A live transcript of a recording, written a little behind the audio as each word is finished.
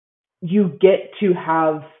you get to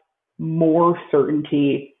have more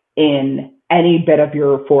certainty in any bit of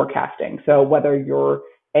your forecasting. So whether you're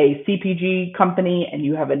a CPG company and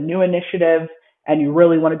you have a new initiative and you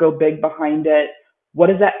really want to go big behind it, what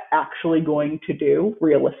is that actually going to do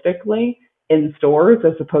realistically in stores,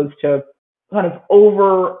 as opposed to kind of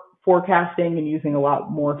over forecasting and using a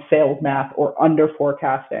lot more sales math, or under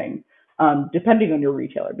forecasting, depending on your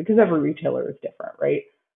retailer, because every retailer is different, right?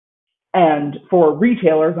 And for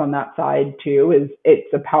retailers on that side too, is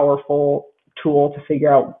it's a powerful tool to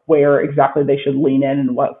figure out where exactly they should lean in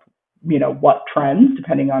and what trends,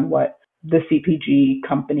 depending on what the CPG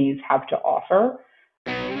companies have to offer.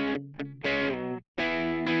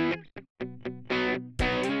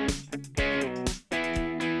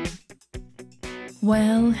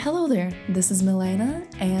 Well, hello there. This is Milena,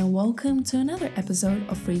 and welcome to another episode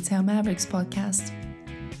of Retail Mavericks podcast.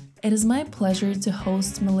 It is my pleasure to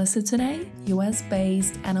host Melissa today,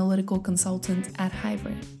 US-based analytical consultant at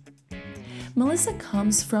Hybrid. Melissa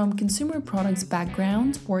comes from consumer products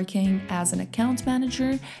background, working as an account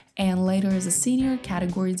manager and later as a senior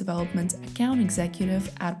category development account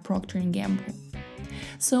executive at Procter & Gamble.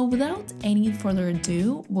 So without any further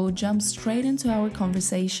ado, we'll jump straight into our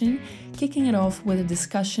conversation, kicking it off with a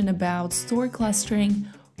discussion about store clustering,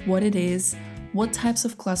 what it is, what types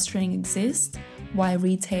of clustering exist, why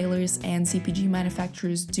retailers and CPG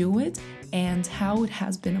manufacturers do it, and how it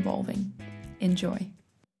has been evolving. Enjoy.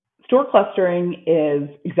 Store clustering is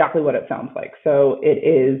exactly what it sounds like. So it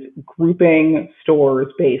is grouping stores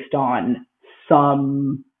based on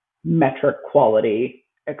some metric, quality,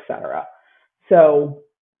 etc. So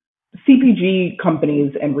CPG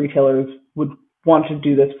companies and retailers would want to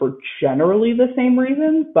do this for generally the same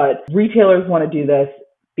reasons, but retailers want to do this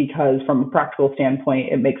because from a practical standpoint,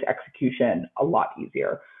 it makes execution a lot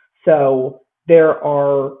easier. So there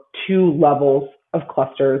are two levels of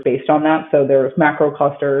clusters based on that. So there's macro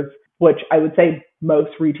clusters, which I would say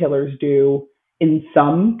most retailers do in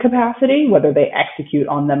some capacity. Whether they execute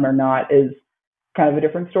on them or not is kind of a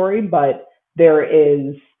different story, but there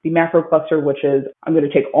is the macro cluster, which is I'm going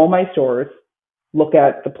to take all my stores, look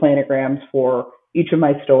at the planograms for each of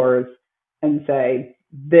my stores, and say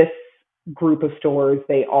this group of stores,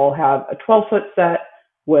 they all have a 12-foot set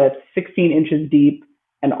with 16 inches deep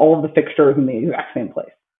and all of the fixtures in the exact same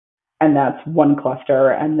place. And that's one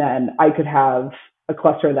cluster. And then I could have a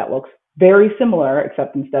cluster that looks very similar,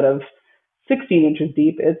 except instead of 16 inches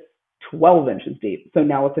deep, it's 12 inches deep. So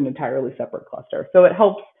now it's an entirely separate cluster. So it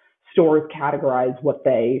helps stores categorize what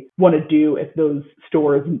they want to do if those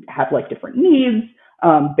stores have like different needs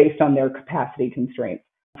based on their capacity constraints.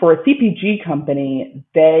 For a CPG company,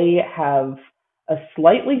 they have a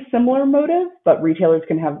slightly similar motive, but retailers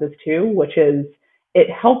can have this too, which is it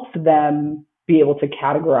helps them be able to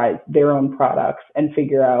categorize their own products and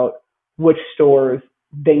figure out which stores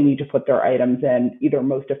they need to put their items in either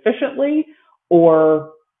most efficiently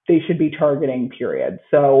or they should be targeting, period.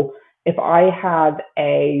 So if I have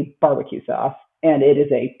a barbecue sauce and it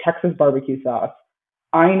is a Texas barbecue sauce,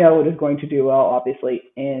 I know it is going to do well, obviously,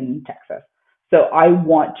 in Texas. So I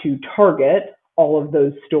want to target all of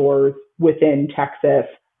those stores within Texas,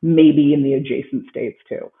 maybe in the adjacent states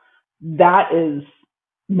too. That is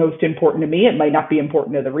most important to me. It might not be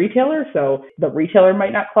important to the retailer. So the retailer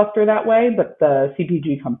might not cluster that way, but the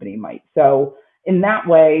CPG company might. So in that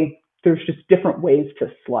way, there's just different ways to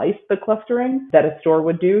slice the clustering that a store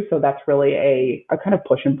would do. So that's really a kind of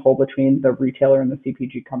push and pull between the retailer and the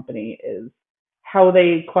CPG company is how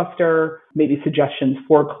they cluster, maybe suggestions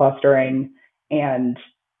for clustering, and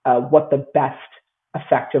what the best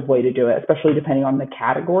effective way to do it, especially depending on the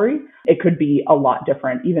category. It could be a lot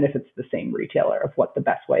different, even if it's the same retailer, of what the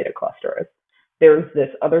best way to cluster is. There's this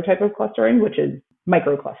other type of clustering, which is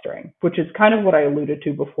micro clustering, which is kind of what I alluded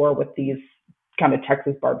to before with these kind of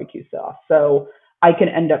Texas barbecue sauce. So I can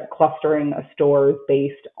end up clustering a store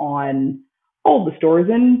based on all the stores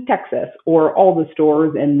in Texas or all the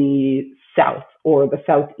stores in the South or the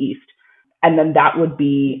Southeast. And then that would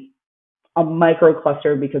be a micro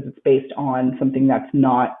cluster because it's based on something that's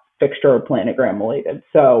not fixture or planogram related.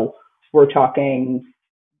 So we're talking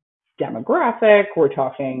demographic, we're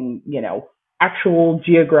talking, actual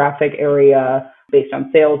geographic area based on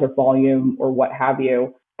sales or volume or what have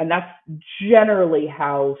you. And that's generally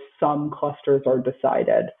how some clusters are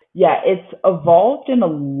decided. Yeah, it's evolved in a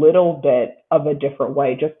little bit of a different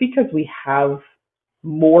way just because we have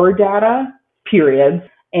more data, period.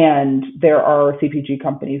 And there are CPG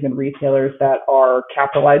companies and retailers that are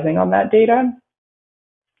capitalizing on that data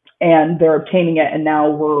and they're obtaining it. And now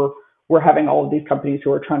we're having all of these companies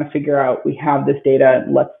who are trying to figure out, we have this data,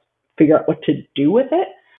 let's figure out what to do with it.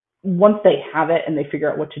 once they have it and they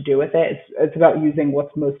figure out what to do with it, it's about using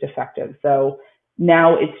what's most effective. So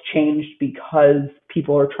now it's changed because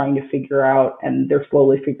people are trying to figure out and they're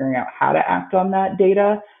slowly figuring out how to act on that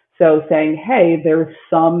data. So saying, hey, there's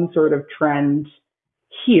some sort of trend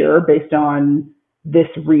here based on this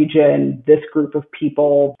region, this group of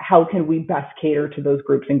people. How can we best cater to those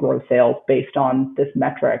groups and grow sales based on this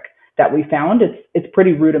metric that we found? It's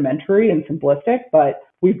pretty rudimentary and simplistic, but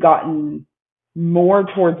we've gotten more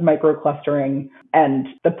towards microclustering, and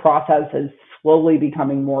the process is slowly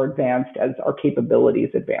becoming more advanced as our capabilities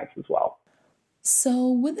advance as well. So,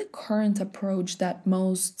 with the current approach that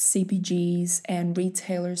most CPGs and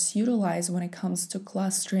retailers utilize when it comes to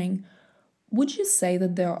clustering, would you say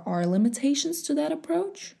that there are limitations to that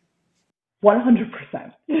approach?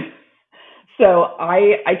 100%. So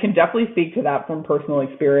I can definitely speak to that from personal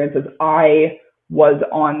experience, as I was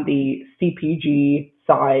on the CPG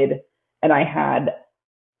side and I had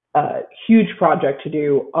a huge project to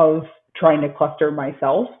do of trying to cluster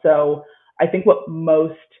myself. So I think what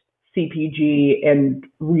most CPG and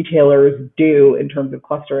retailers do in terms of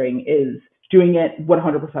clustering is doing it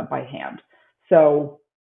 100% by hand. So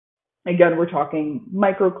again, we're talking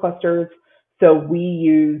micro clusters. So we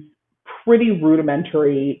use pretty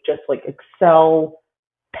rudimentary, just like Excel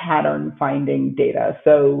pattern finding data.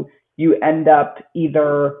 So you end up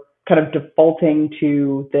either kind of defaulting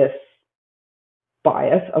to this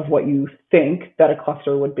bias of what you think that a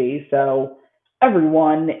cluster would be. So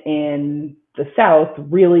everyone in the South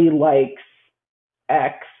really likes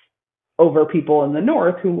X over people in the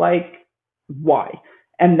North who like Y.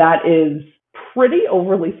 And that is pretty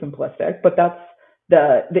overly simplistic, but that's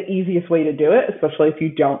the easiest way to do it, especially if you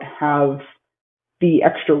don't have the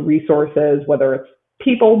extra resources, whether it's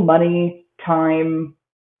people, money, time,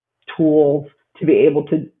 tools, to be able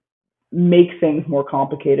to make things more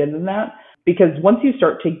complicated than that. Because once you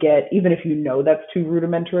start to get, even if you know that's too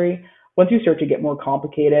rudimentary, once you start to get more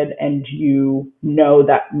complicated and you know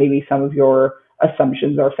that maybe some of your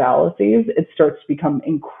assumptions are fallacies, it starts to become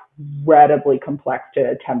incredibly complex to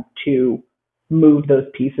attempt to move those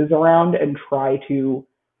pieces around and try to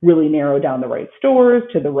really narrow down the right stores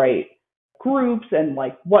to the right groups and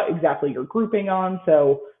like what exactly you're grouping on.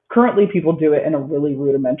 So currently people do it in a really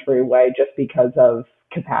rudimentary way just because of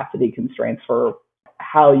capacity constraints for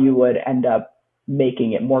how you would end up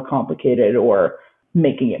making it more complicated or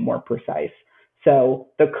making it more precise. So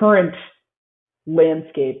the current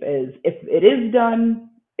landscape is, if it is done,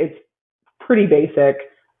 it's pretty basic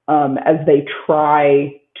as they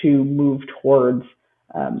try to move towards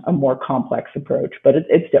a more complex approach, but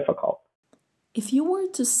it's difficult. If you were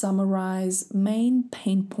to summarize main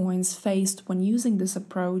pain points faced when using this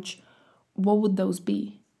approach, what would those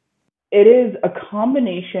be? It is a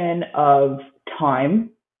combination of time,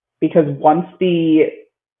 because once the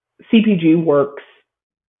CPG works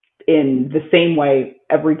in the same way,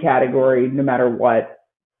 every category, no matter what,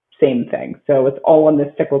 same thing. So it's all in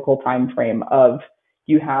this cyclical time frame of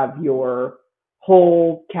you have your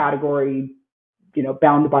whole category,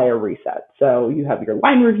 bound by a reset. So you have your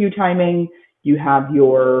line review timing, you have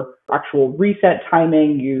your actual reset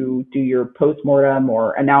timing, you do your postmortem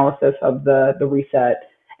or analysis of the reset,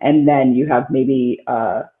 and then you have maybe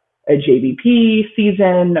a JBP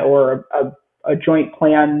season or a joint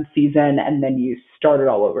plan season, and then you start it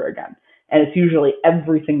all over again. And it's usually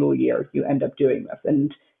every single year you end up doing this.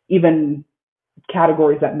 And even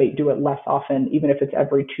categories that may do it less often, even if it's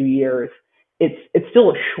every 2 years, it's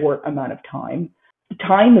still a short amount of time.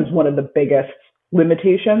 Time is one of the biggest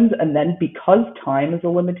limitations. And then because time is a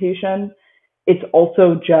limitation, it's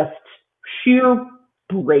also just sheer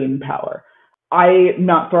brain power. I'm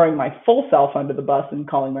not throwing my full self under the bus and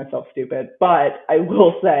calling myself stupid, but I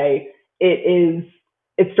will say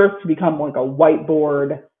it starts to become like a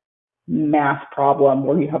whiteboard math problem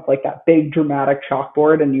where you have like that big dramatic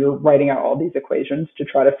chalkboard and you're writing out all these equations to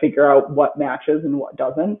try to figure out what matches and what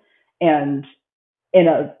doesn't. And in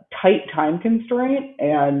a tight time constraint,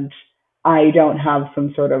 and I don't have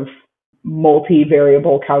some sort of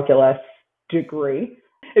multivariable calculus degree,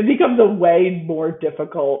 it becomes a way more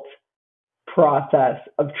difficult process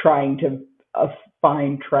of trying to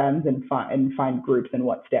find trends and find groups and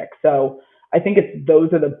what sticks. So I think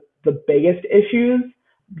those are the biggest issues,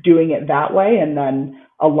 doing it that way. And then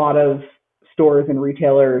a lot of stores and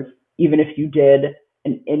retailers, even if you did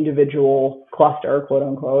an individual cluster, quote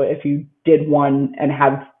unquote, if you did one and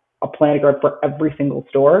have a planogram for every single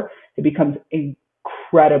store, it becomes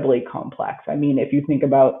incredibly complex. I mean, if you think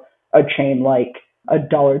about a chain like a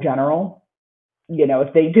Dollar General,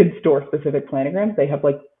 if they did store specific planograms, they have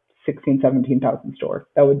like 16, 17,000 stores.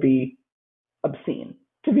 That would be obscene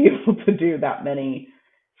to be able to do that many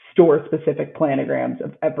store specific planograms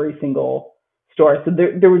of every single store. So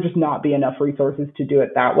there would just not be enough resources to do it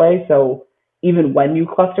that way. So even when you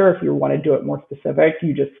cluster, if you want to do it more specific,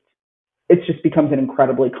 it just becomes an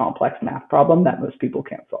incredibly complex math problem that most people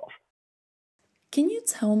can't solve. Can you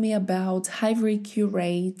tell me about Hivery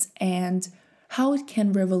Curate and how it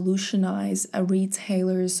can revolutionize a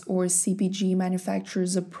retailer's or CPG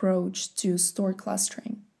manufacturer's approach to store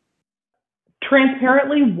clustering?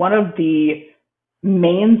 Transparently, one of the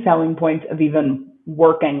main selling points of even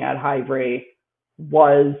working at Hivery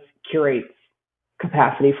was Curate's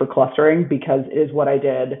capacity for clustering, because it is what I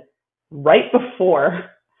did right before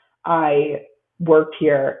I worked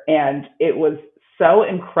here. And it was so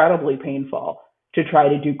incredibly painful to try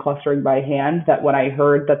to do clustering by hand that when I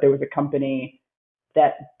heard that there was a company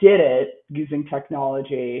that did it using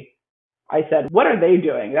technology, I said, what are they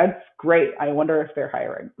doing? That's great. I wonder if they're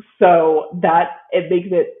hiring. So that it makes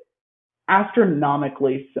it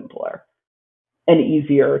astronomically simpler and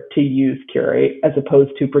easier to use Curate as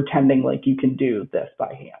opposed to pretending like you can do this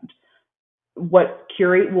by hand. What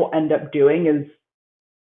Curate will end up doing is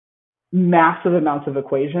massive amounts of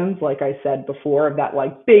equations, like I said before, of that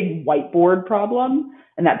like big whiteboard problem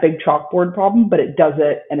and that big chalkboard problem, but it does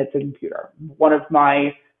it and it's a computer. One of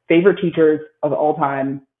my favorite teachers of all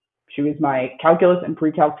time, she was my calculus and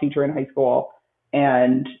pre-calc teacher in high school.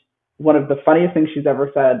 And one of the funniest things she's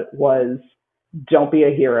ever said was, don't be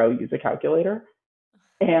a hero, use a calculator.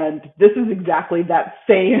 And this is exactly that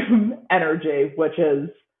same energy, which is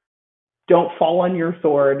don't fall on your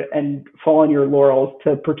sword and fall on your laurels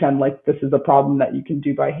to pretend like this is a problem that you can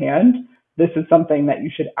do by hand. This is something that you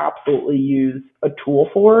should absolutely use a tool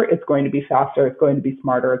for. It's going to be faster. It's going to be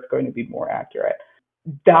smarter. It's going to be more accurate.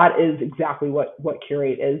 That is exactly what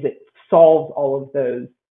Curate is. It solves all of those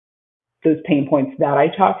pain points that I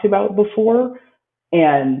talked about before,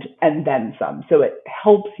 and then some. So it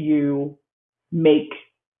helps you make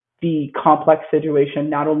the complex situation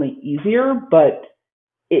not only easier, but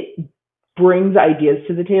it brings ideas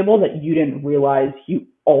to the table that you didn't realize you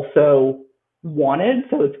also wanted.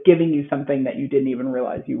 So it's giving you something that you didn't even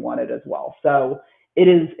realize you wanted as well. So it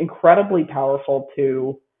is incredibly powerful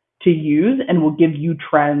to use and will give you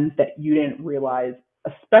trends that you didn't realize,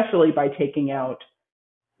 especially by taking out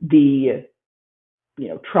the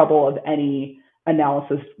trouble of any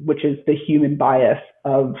analysis, which is the human bias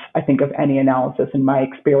of, I think, of any analysis. In my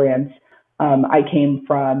experience, I came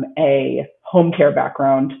from a home care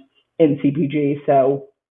background in CPG. So,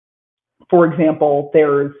 for example,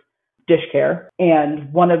 there's dish care,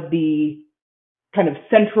 and one of the kind of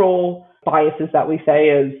central biases that we say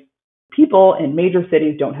is people in major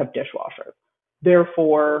cities don't have dishwashers.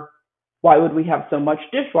 Therefore, why would we have so much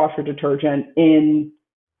dishwasher detergent in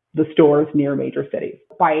the stores near major cities?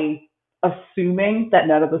 By assuming that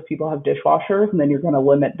none of those people have dishwashers and then you're going to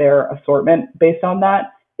limit their assortment based on that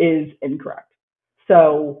is incorrect.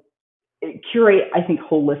 So Curate, I think,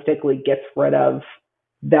 holistically gets rid of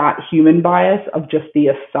that human bias of just the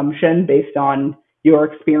assumption based on your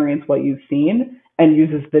experience, what you've seen, and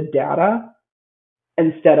uses the data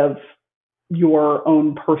instead of your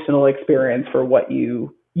own personal experience for what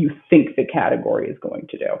you think the category is going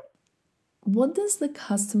to do. What does the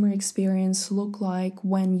customer experience look like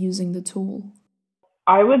when using the tool?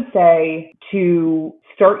 I would say to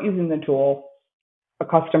start using the tool, a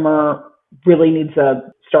customer really needs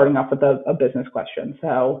starting off with a business question.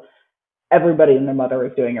 So everybody and their mother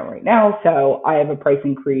is doing it right now. So I have a price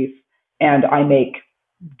increase and I make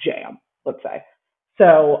jam, let's say.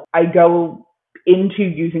 So I go into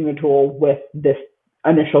using the tool with this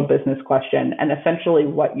initial business question, and essentially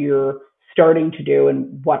what you're starting to do,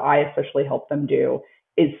 and what I especially help them do,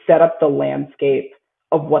 is set up the landscape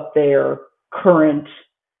of what their current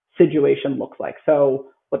situation looks like. So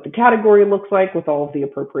what the category looks like with all of the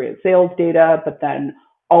appropriate sales data, but then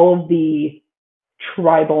all of the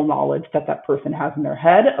tribal knowledge that person has in their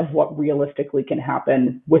head of what realistically can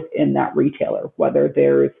happen within that retailer, whether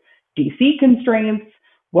there's DC constraints,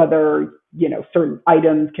 whether, certain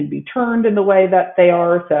items can be turned in the way that they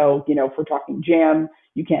are. So, if we're talking jam,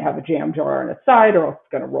 you can't have a jam jar on its side or else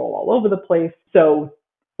it's going to roll all over the place. So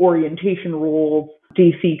orientation rules,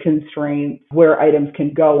 DC constraints, where items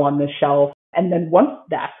can go on the shelf. And then once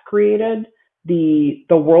that's created, the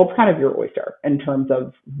world's kind of your oyster in terms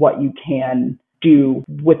of what you can do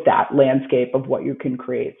with that landscape of what you can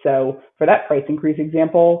create. So for that price increase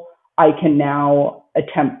example, I can now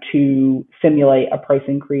attempt to simulate a price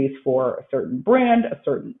increase for a certain brand, a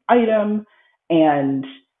certain item, and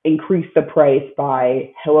increase the price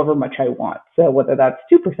by however much I want. So whether that's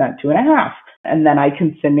 2%, 2.5%, and then I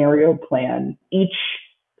can scenario plan each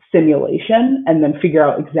simulation and then figure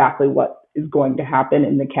out exactly what is going to happen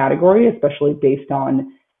in the category, especially based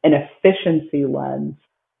on an efficiency lens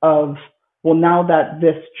of, well, now that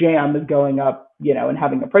this jam is going up, and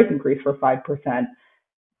having a price increase for 5%,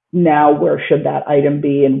 now where should that item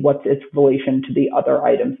be and what's its relation to the other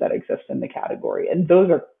items that exist in the category? And those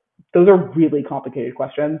are really complicated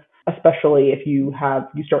questions, especially if you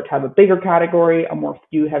start to have a bigger category, a more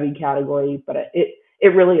SKU heavy category, but it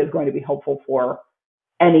really is going to be helpful for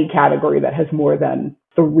any category that has more than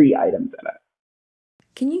 3 items in it.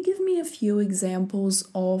 Can you give me a few examples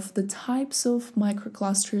of the types of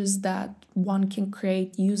microclusters that one can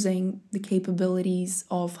create using the capabilities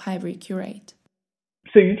of Hybrid Curate?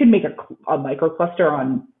 So you can make a microcluster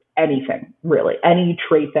on anything, really, any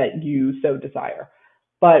trait that you so desire.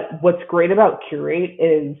 But what's great about Curate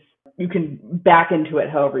is you can back into it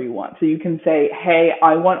however you want. So you can say, hey,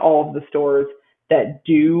 I want all of the stores that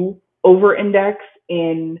do over-index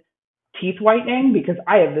in teeth whitening because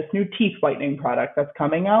I have this new teeth whitening product that's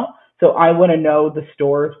coming out. So I want to know the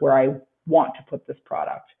stores where I want to put this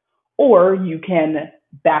product. Or you can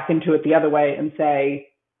back into it the other way and say,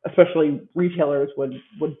 especially retailers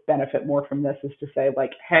would benefit more from this, is to say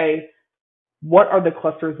like, hey, what are the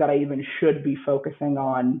clusters that I even should be focusing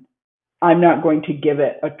on? I'm not going to give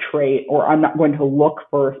it a trait, or I'm not going to look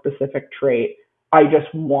for a specific trait. I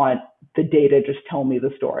just want the data just tell me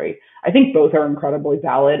the story. I think both are incredibly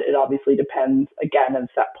valid. It obviously depends, again,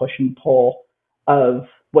 it's that push and pull of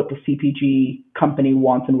what the CPG company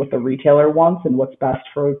wants and what the retailer wants and what's best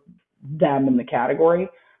for them in the category.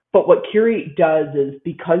 But what Curate does is,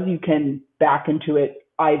 because you can back into it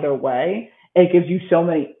either way, it gives you so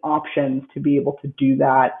many options to be able to do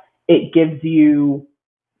that. It gives you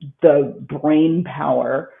the brain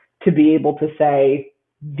power to be able to say,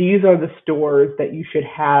 these are the stores that you should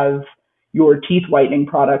have your teeth whitening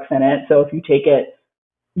products in it. So if you take it,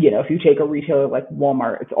 if you take a retailer like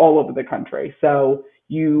Walmart, it's all over the country. So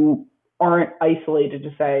you aren't isolated to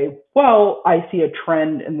say, well, I see a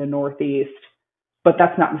trend in the Northeast, but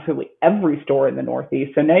that's not necessarily every store in the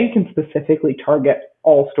Northeast. So now you can specifically target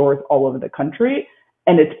all stores all over the country.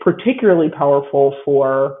 And it's particularly powerful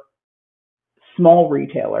for small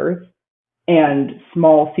retailers and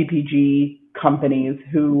small CPG companies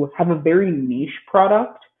who have a very niche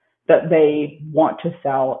product that they want to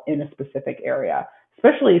sell in a specific area,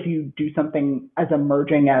 especially if you do something as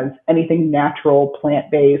emerging as anything natural,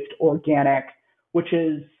 plant-based, organic, which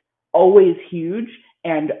is always huge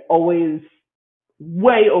and always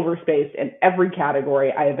way overspaced in every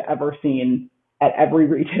category I have ever seen at every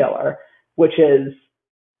retailer, which is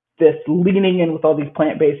this leaning in with all these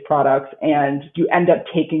plant-based products, and you end up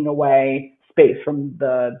taking away space from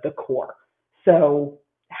the core. So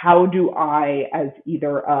how do I, as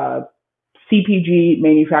either a CPG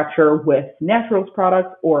manufacturer with naturals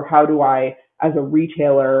products, or how do I, as a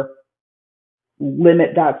retailer, limit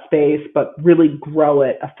that space but really grow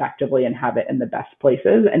it effectively and have it in the best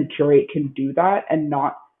places? And Curate can do that and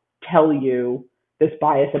not tell you this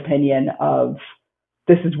biased opinion of,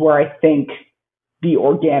 this is where I think the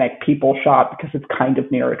organic people shop because it's kind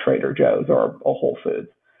of near a Trader Joe's or a Whole Foods.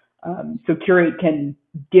 So Curate can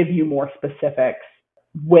give you more specifics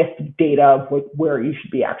with data of where you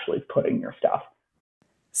should be actually putting your stuff.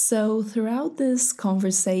 So throughout this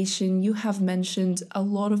conversation, you have mentioned a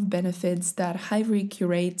lot of benefits that Hybrid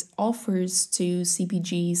Curate offers to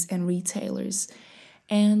CPGs and retailers.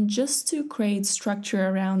 And just to create structure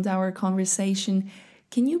around our conversation,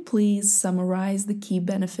 can you please summarize the key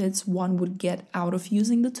benefits one would get out of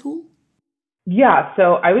using the tool? Yeah,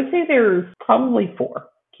 so I would say there's probably 4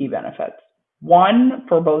 key benefits. One,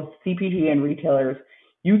 for both CPG and retailers,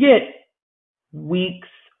 you get weeks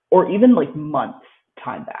or even like months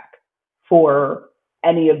time back for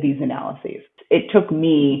any of these analyses. It took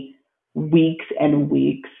me weeks and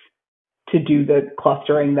weeks to do the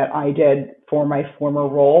clustering that I did for my former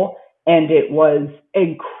role, and it was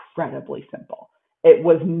incredibly simple. It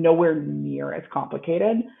was nowhere near as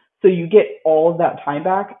complicated. So you get all of that time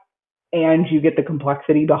back, and you get the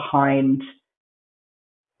complexity behind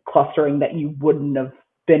clustering that you wouldn't have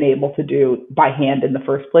been able to do by hand in the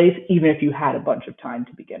first place, even if you had a bunch of time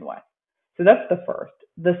to begin with. So that's the first.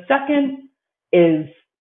 The second is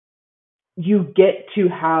you get to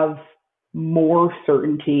have more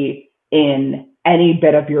certainty in any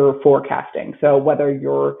bit of your forecasting. So whether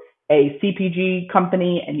you're a CPG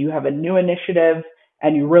company and you have a new initiative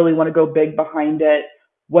and you really want to go big behind it,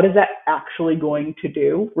 what is that actually going to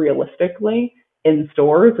do realistically in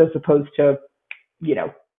stores, as opposed to,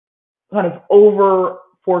 kind of over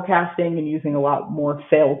forecasting and using a lot more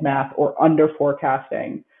sales math, or under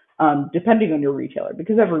forecasting, depending on your retailer,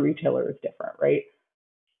 because every retailer is different, right?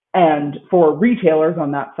 And for retailers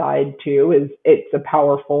on that side too, is it's a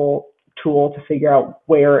powerful tool to figure out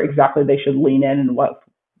where exactly they should lean in and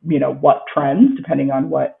what trends, depending on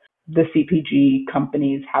what the CPG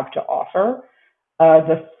companies have to offer.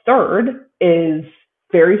 The third is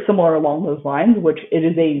very similar along those lines, which it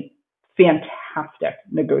is a fantastic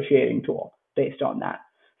negotiating tool based on that.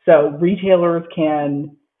 So retailers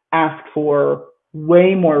can ask for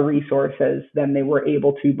way more resources than they were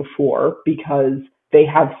able to before because they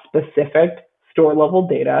have specific store level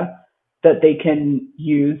data that they can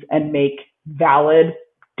use and make valid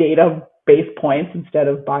data based points instead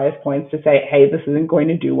of bias points to say, hey, this isn't going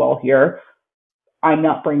to do well here. I'm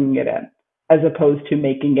not bringing it in, as opposed to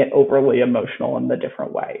making it overly emotional in the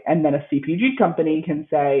different way. And then a CPG company can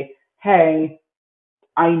say, hey,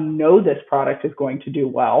 I know this product is going to do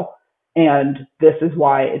well, and this is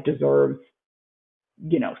why it deserves,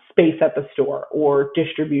 space at the store or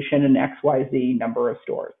distribution in XYZ number of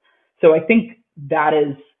stores. So I think that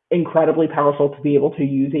is incredibly powerful to be able to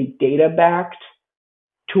use a data-backed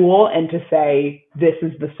tool and to say, this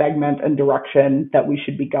is the segment and direction that we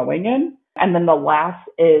should be going in. And then the last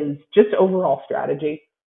is just overall strategy.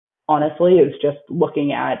 Honestly, is just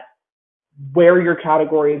looking at where your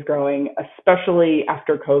category is going, especially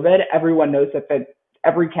after COVID. Everyone knows that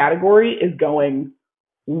every category is going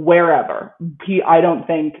wherever. I don't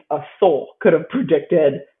think a soul could have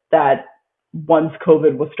predicted that once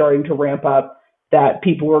COVID was starting to ramp up, that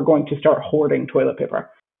people were going to start hoarding toilet paper.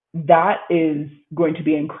 That is going to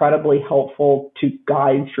be incredibly helpful to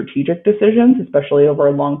guide strategic decisions, especially over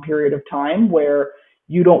a long period of time where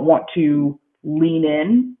you don't want to lean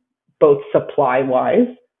in both supply-wise,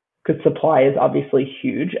 because supply is obviously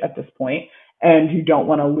huge at this point, and you don't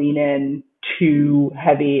want to lean in too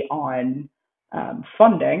heavy on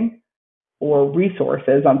funding or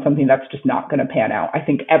resources on something that's just not going to pan out. I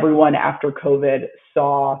think everyone after COVID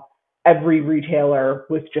saw every retailer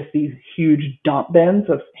with just these huge dump bins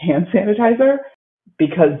of hand sanitizer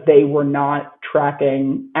because they were not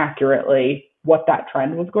tracking accurately what that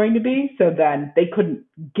trend was going to be. So then they couldn't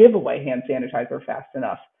give away hand sanitizer fast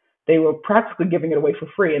enough. They were practically giving it away for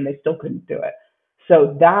free and they still couldn't do it.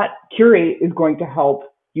 So that Curate is going to help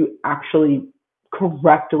you actually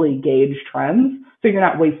correctly gauge trends so you're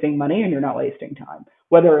not wasting money and you're not wasting time.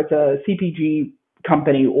 Whether it's a CPG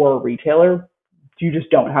company or a retailer,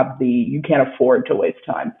 you can't afford to waste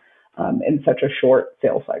time in such a short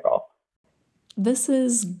sales cycle. This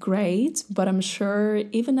is great, but I'm sure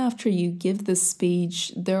even after you give this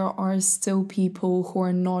speech, there are still people who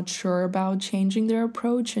are not sure about changing their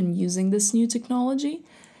approach and using this new technology.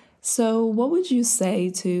 So what would you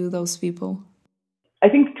say to those people? I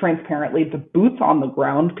think transparently, the boots on the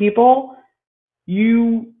ground people,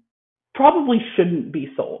 you probably shouldn't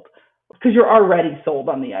be sold because you're already sold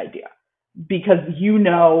on the idea. Because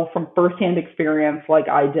from firsthand experience, like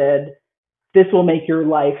I did, this will make your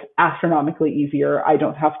life astronomically easier. I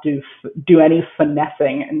don't have to do any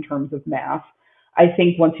finessing in terms of math. I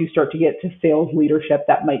think once you start to get to sales leadership,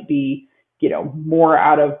 that might be, more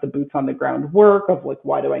out of the boots on the ground work of like,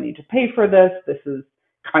 why do I need to pay for this? This is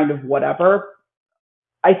kind of whatever.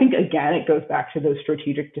 I think, again, it goes back to those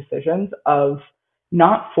strategic decisions of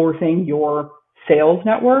not forcing your sales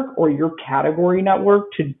network or your category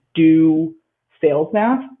network to do sales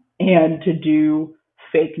math and to do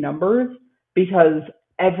fake numbers because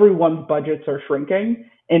everyone's budgets are shrinking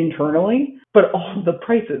internally, but all the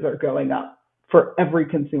prices are going up for every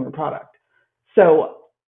consumer product. So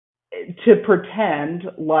to pretend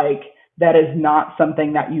like that is not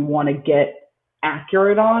something that you want to get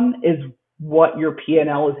accurate on is what your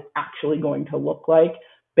P&L is actually going to look like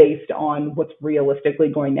based on what's realistically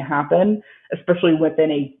going to happen, especially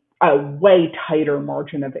within a way tighter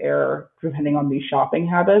margin of error, depending on these shopping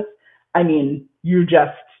habits. I mean,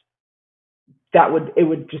 it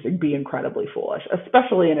would just be incredibly foolish,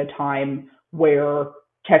 especially in a time where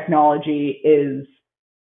technology is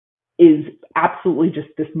absolutely just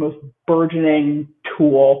this most burgeoning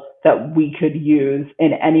tool that we could use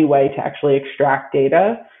in any way to actually extract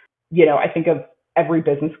data. I think of every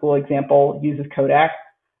business school example uses Kodak.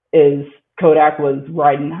 Kodak was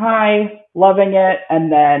riding high, loving it,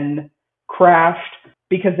 and then crashed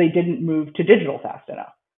because they didn't move to digital fast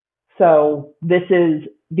enough. So this is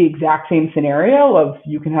the exact same scenario of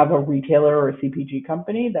you can have a retailer or a CPG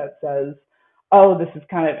company that says, oh, this is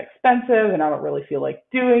kind of expensive and I don't really feel like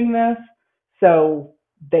doing this. So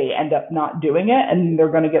they end up not doing it and they're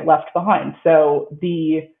going to get left behind. So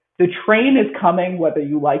the train is coming whether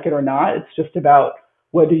you like it or not. It's just about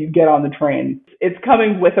whether you get on the train. It's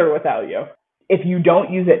coming with or without you. If you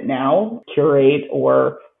don't use it now, Curate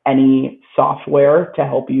or any software to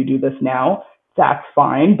help you do this now, it's that's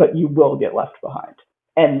fine, but you will get left behind.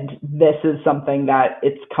 And this is something that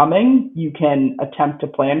it's coming. You can attempt to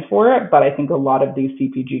plan for it, but I think a lot of these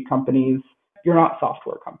CPG companies, you're not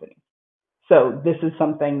software companies. So this is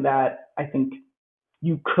something that I think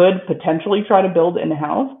you could potentially try to build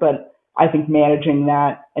in-house, but I think managing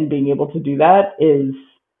that and being able to do that is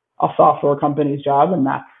a software company's job, and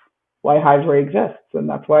that's why Hivery exists, and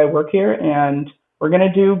that's why I work here, and we're going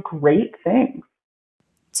to do great things.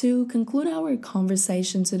 To conclude our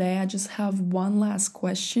conversation today, I just have one last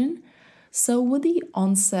question. So with the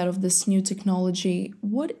onset of this new technology,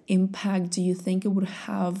 what impact do you think it would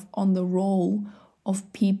have on the role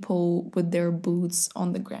of people with their boots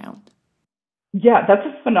on the ground? Yeah, that's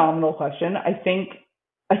a phenomenal question. I think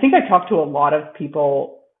I talked to a lot of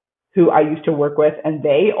people who I used to work with, and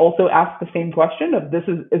they also asked the same question of is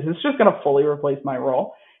this just going to fully replace my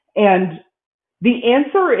role? And the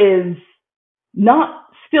answer is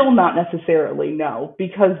still not necessarily no,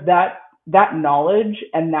 because that knowledge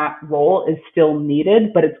and that role is still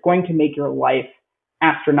needed, but it's going to make your life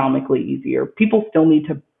astronomically easier. People still need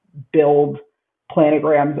to build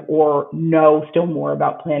planograms or know still more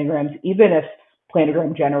about planograms. Even if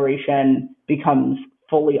planogram generation becomes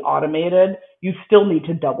fully automated, you still need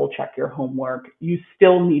to double check your homework. You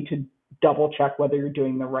still need to double check whether you're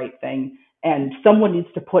doing the right thing. And someone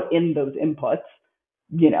needs to put in those inputs.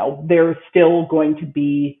 There's still going to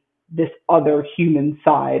be this other human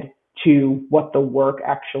side to what the work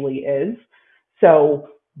actually is. So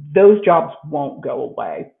those jobs won't go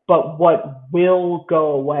away. But what will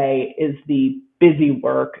go away is the busy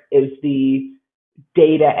work, is the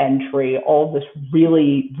data entry, all this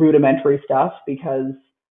really rudimentary stuff, because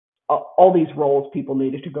all these roles people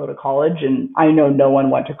needed to go to college. And I know no one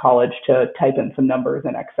went to college to type in some numbers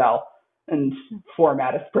in Excel and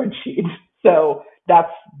format a spreadsheet. So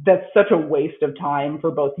that's such a waste of time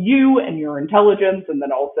for both you and your intelligence, and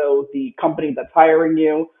then also the company that's hiring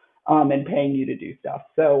you and paying you to do stuff.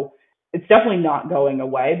 So it's definitely not going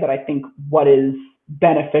away, but I think what is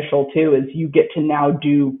beneficial too is you get to now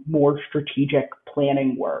do more strategic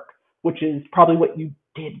planning work, which is probably what you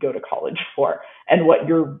did go to college for and what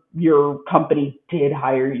your company did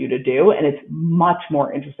hire you to do. And it's much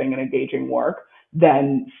more interesting and engaging work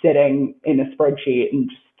than sitting in a spreadsheet and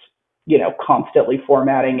just constantly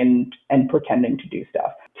formatting and pretending to do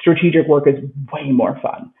stuff. Strategic work is way more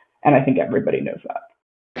fun, and I think everybody knows that.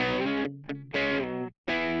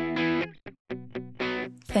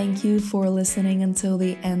 Thank you for listening until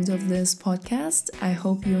the end of this podcast. I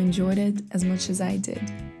hope you enjoyed it as much as I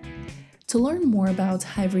did. To learn more about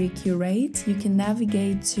Hivery Curate, you can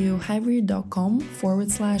navigate to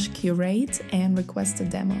hivery.com/curate and request a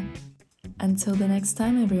demo. Until the next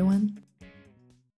time, everyone.